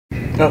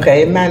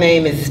Okay, my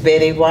name is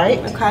Betty White.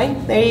 Okay,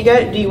 there you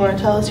go. Do you want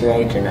to tell us your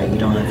age or no? You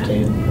don't have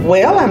to.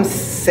 Well, I'm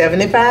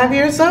 75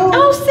 years old.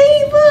 Oh,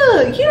 see,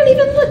 look. You don't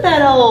even look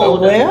that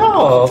old.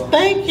 Well,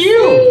 thank you.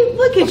 See,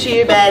 look at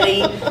you,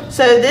 Betty.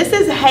 So this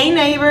is Hey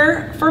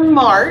Neighbor for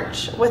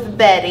March with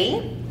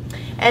Betty.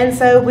 And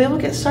so we will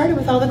get started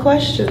with all the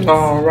questions.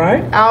 All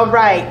right. All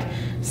right.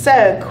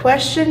 So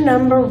question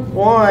number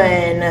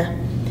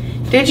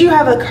 1. Did you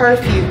have a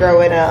curfew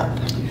growing up?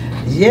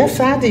 Yes,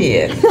 I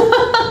did.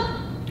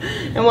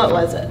 And what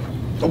was it?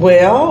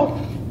 Well,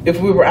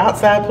 if we were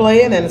outside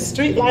playing and the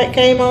street light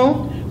came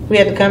on, we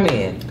had to come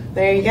in.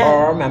 There you go.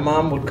 Or my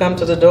mom would come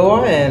to the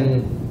door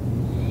and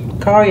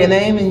call your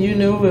name and you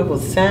knew it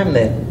was time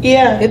to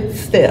hit the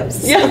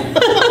steps. Yeah.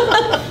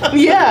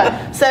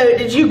 Yeah. So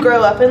did you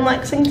grow up in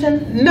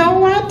Lexington?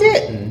 No, I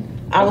didn't.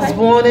 I was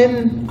born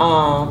in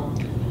a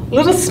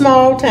little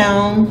small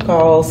town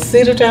called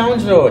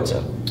Cedartown,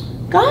 Georgia.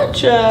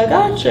 Gotcha,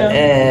 gotcha.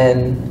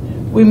 And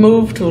we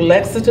moved to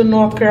Lexington,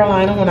 North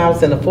Carolina when I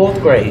was in the 4th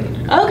grade.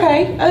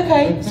 Okay,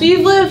 okay. So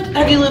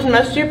have you lived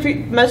most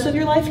of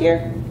your life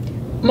here?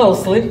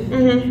 Mostly.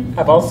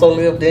 I've also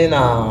lived in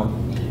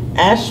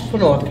Asheville,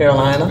 North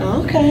Carolina.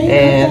 Okay.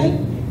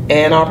 And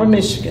Ann Arbor,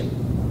 Michigan.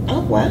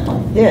 Oh,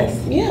 wow. Yes.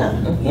 Yeah,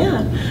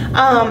 yeah.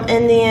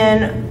 And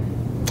then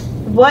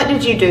what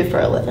did you do for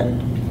a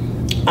living?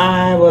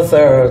 I was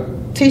a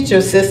teacher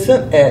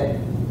assistant at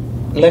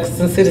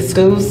Lexington City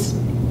Schools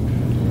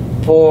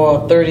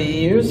for 30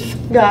 years.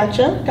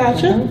 Gotcha,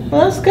 gotcha.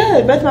 Well, that's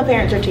good. Both my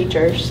parents are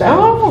teachers, so.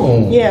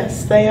 Oh.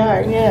 Yes, they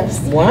are, yes.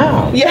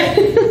 Wow. Yeah.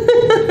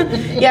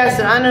 Yes,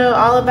 and I know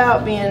all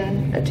about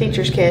being a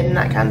teacher's kid and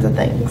that kinds of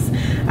things.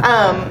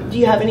 Do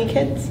you have any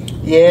kids?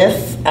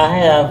 Yes, I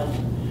have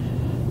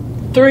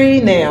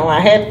 3 now. I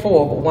had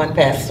 4, but 1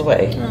 passed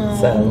away. Oh.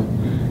 So.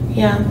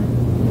 Yeah.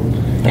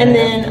 And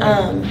then,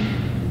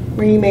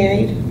 were you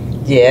married?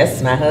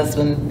 Yes, my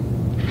husband,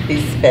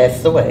 he's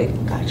passed away.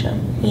 Gotcha.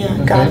 Yeah,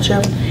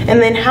 gotcha. And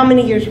then how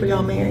many years were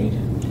y'all married?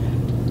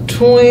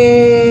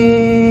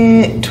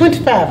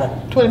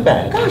 25.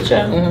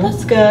 Gotcha.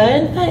 That's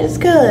good. That is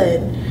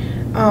good.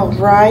 All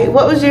right.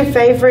 What was your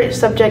favorite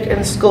subject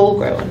in school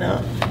growing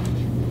up?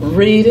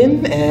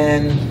 Reading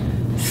and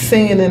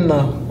singing in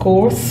the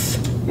chorus.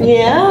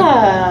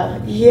 Yeah,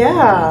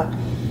 yeah.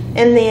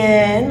 And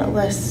then,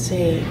 let's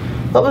see.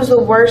 What was the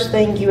worst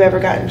thing you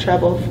ever got in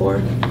trouble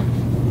for?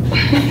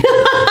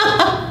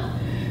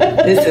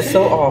 This is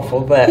so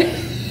awful, but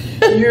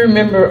you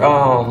remember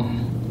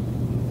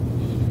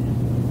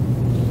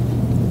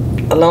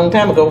a long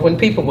time ago when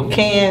people would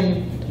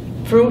can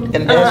fruit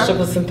and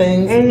vegetables and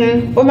things?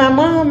 Well, my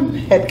mom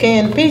had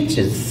canned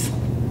peaches.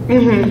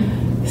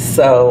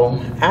 So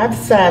I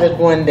decided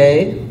one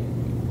day,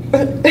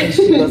 when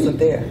she wasn't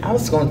there, I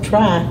was going to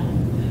try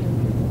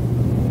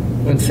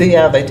and see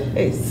how they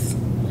taste.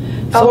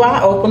 So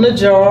I opened a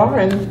jar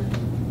and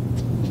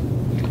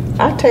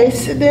I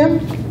tasted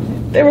them.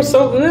 They were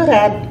so good,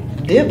 I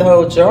did the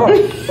whole jar,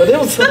 but it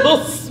was a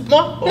little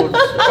small jar.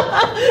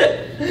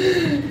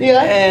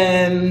 Yeah.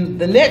 And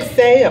the next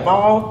day, of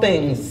all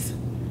things,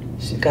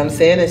 she comes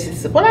in and she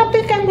said, "Well, I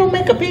think I'm gonna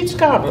make a peach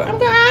cobbler." I'm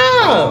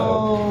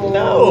going,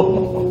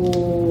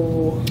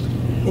 no.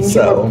 And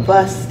you were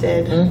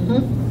busted.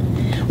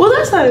 Well,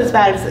 that's not as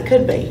bad as it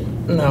could be.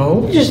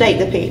 No. You just ate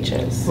the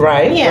peaches.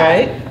 Right. Yeah.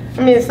 Right.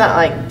 I mean, it's not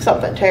like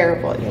something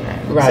terrible, you know.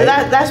 Right. So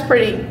that's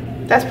pretty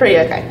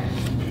okay.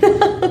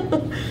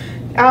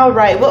 All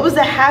right. What was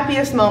the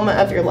happiest moment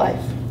of your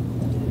life?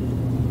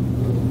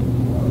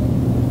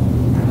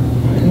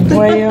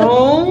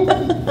 Well,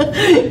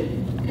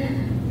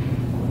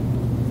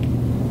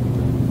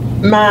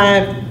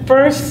 my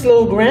first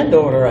little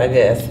granddaughter, I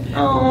guess.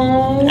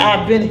 Oh.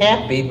 I've been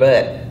happy,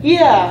 but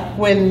Yeah.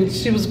 when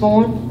she was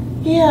born,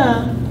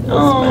 Yeah.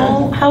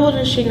 Oh. How old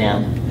is she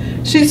now?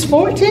 she's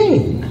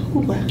 14.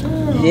 Oh, wow.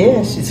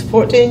 Yeah, she's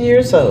 14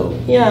 years old.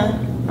 Yeah.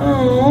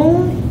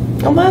 Oh.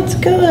 Oh, that's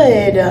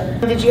good.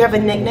 Did you have a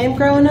nickname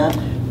growing up?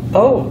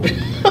 Oh.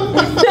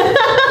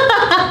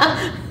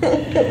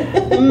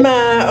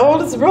 My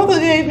oldest brother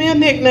gave me a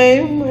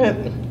nickname. But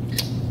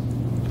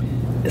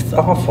it's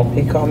awful.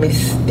 He called me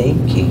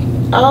Stinky.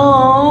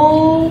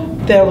 Oh.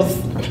 I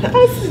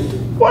said,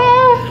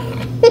 why?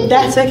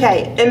 That's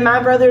okay. In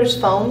my brother's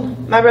phone,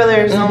 my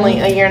brother is only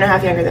a year and a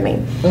half younger than me.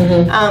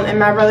 In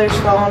my brother's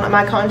phone,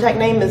 my contact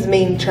name is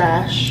Mean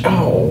Trash.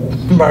 Oh,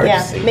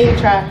 mercy. Yeah, Mean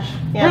Trash.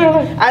 Yeah.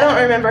 Really? I don't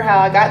remember how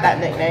I got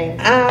that nickname.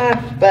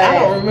 But I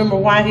don't remember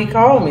why he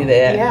called me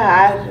that.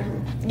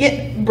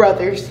 Yeah,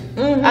 brothers.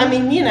 I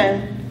mean, you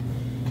know.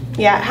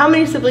 Yeah. How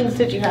many siblings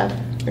did you have?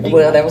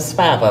 Well, there was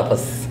 5 of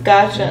us.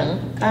 Gotcha.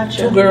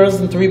 Gotcha. 2 girls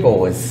and 3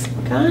 boys.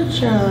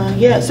 Gotcha.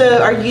 Yeah.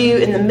 So, are you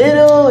in the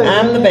middle? Or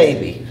I'm the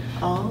baby.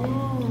 Oh.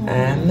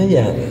 I'm the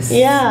youngest.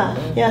 Yeah.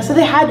 Yeah. So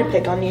they had to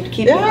pick on you to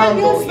keep you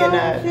humble, you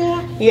know.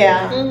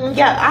 Yeah.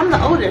 Yeah. I'm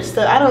the oldest,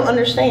 so I don't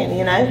understand.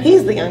 You know,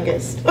 he's the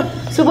youngest.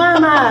 So why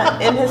am I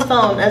in his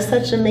phone as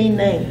such a mean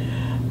name?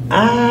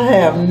 I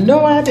have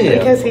no idea.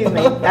 Because he's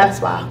mean. That's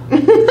why.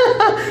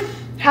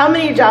 How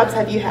many jobs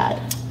have you had?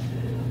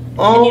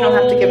 And you don't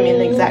have to give me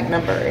an exact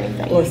number or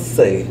anything. Let's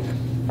see.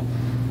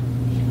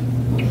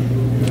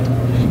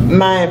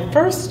 My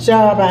first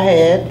job I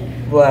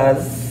had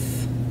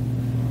was,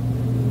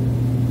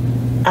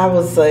 I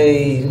was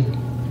a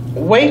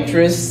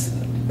waitress,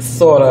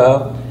 sort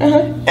of,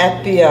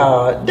 at the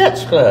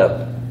Dutch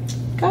Club.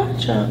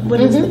 Gotcha.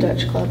 What is the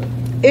Dutch Club?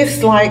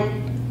 It's like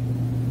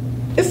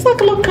a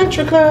little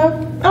country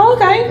club. Oh,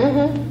 okay.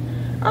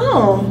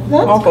 Oh,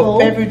 that's off cool.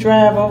 of Fairview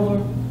Drive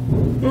over.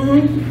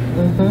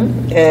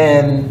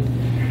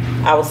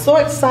 And I was so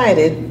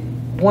excited.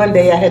 One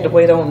day I had to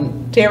wait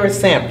on Terry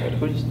Sanford,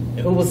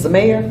 who was the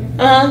mayor?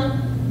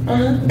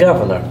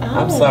 Governor. Oh,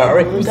 I'm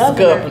sorry. Who's the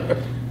governor?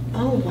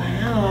 Oh,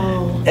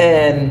 wow.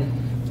 And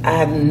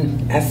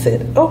I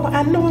said, oh,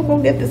 I know I'm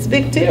going to get this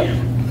big tip.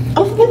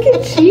 Oh, look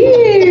at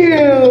you.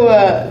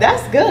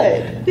 That's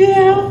good.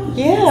 Yeah.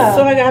 Yeah.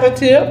 So I got a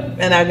tip,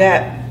 and I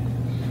got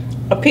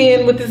a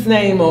pen with his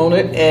name on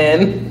it,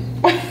 and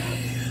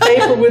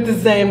paper with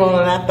his name on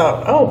it. And I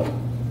thought, oh.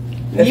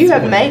 You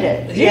have made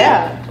it.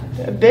 Yeah.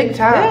 Big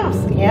times.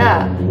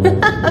 Yeah.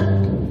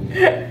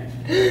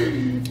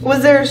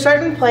 Was there a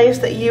certain place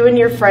that you and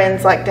your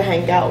friends liked to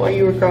hang out while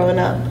you were growing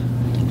up?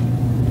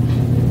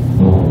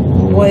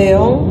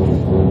 Well,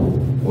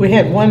 we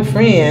had one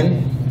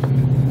friend,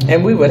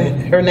 and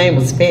her name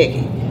was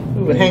Peggy.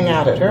 We would hang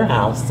out at her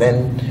house,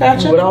 and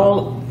Gotcha. we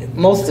would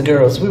most of the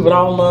girls, we would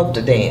all love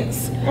to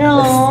dance.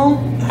 Oh.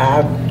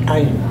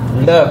 I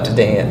love to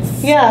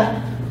dance.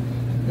 Yeah.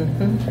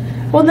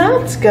 Well,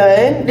 that's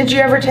good. Did you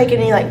ever take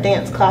any like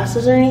dance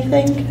classes or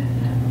anything?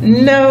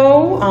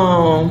 No.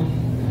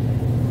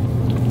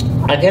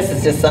 I guess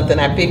it's just something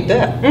I picked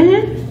up.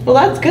 Well,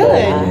 that's good.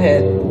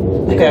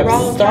 I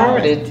got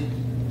started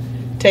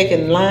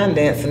taking line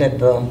dancing at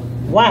the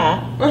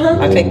Y.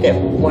 I take that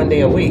one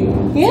day a week.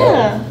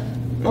 Yeah.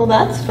 Well,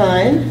 that's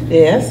fun.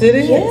 Yes, it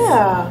is.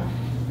 Yeah.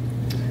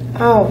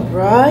 All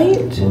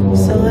right.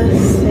 So let's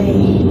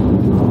see.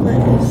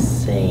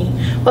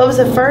 What was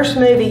the first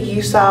movie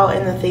you saw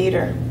in the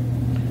theater?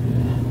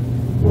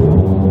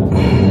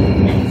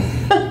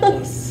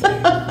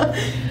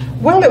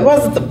 Well, it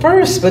wasn't the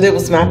first, but it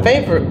was my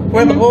favorite.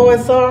 Where the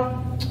Boys Are.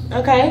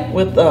 Okay.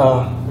 With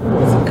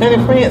Connie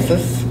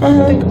Francis.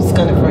 I think it was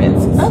Connie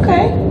Francis.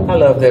 Okay. I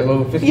love that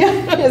movie.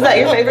 Yeah. Is that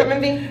your favorite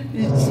movie?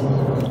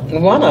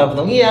 One of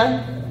them.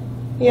 Yeah.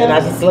 Yeah. And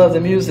I just love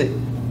the music.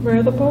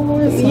 Where the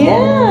Boys Are.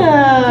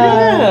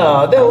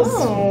 Yeah. That was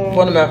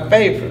one of my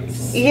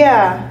favorites.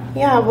 Yeah.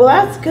 Yeah. Well,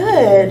 that's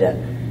good.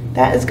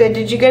 That is good.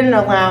 Did you get an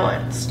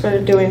allowance for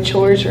doing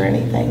chores or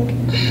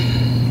anything?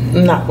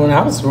 Not when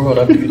I was growing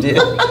up, you did.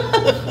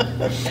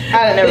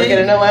 I didn't ever get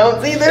an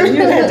allowance either.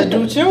 You had to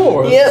do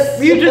chores.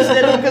 Yep, you just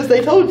did it because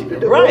they told you to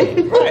do it. Right.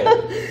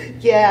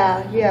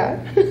 Yeah.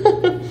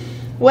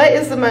 What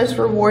is the most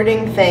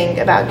rewarding thing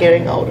about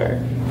getting older?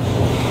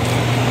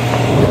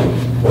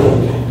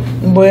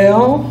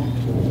 Well,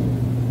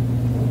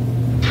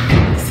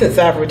 since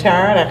I've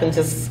retired, I can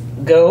just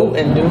go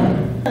and do.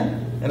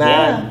 And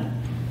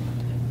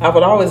I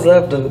would always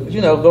love to,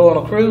 go on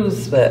a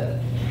cruise, but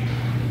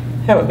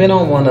haven't been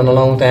on one in a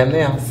long time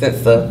now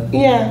since the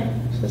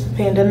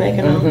pandemic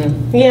and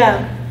all.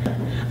 Yeah.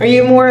 Are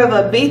you more of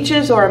a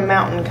beaches or a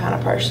mountain kind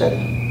of person?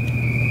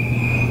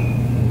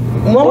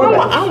 Well,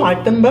 I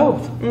like them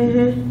both.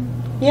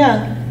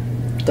 Yeah.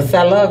 Because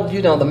I love,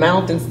 the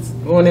mountains,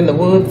 going in the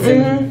woods,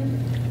 and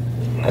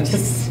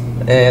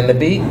and the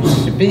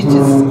beaches.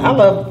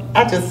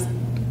 I just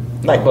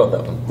like both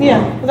of them.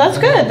 Yeah, well, that's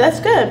good. That's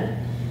good.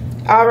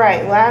 All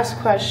right, last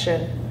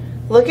question.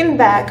 Looking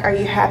back, are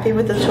you happy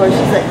with the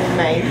choices that you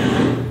made?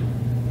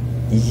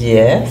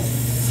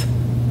 Yes.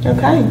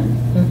 Okay.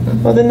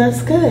 Well, then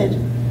that's good.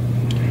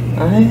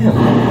 I am.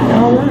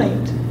 All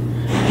right.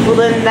 Well,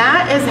 then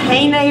that is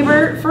Hey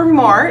Neighbor for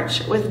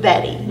March with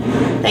Betty.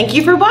 Thank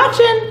you for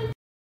watching.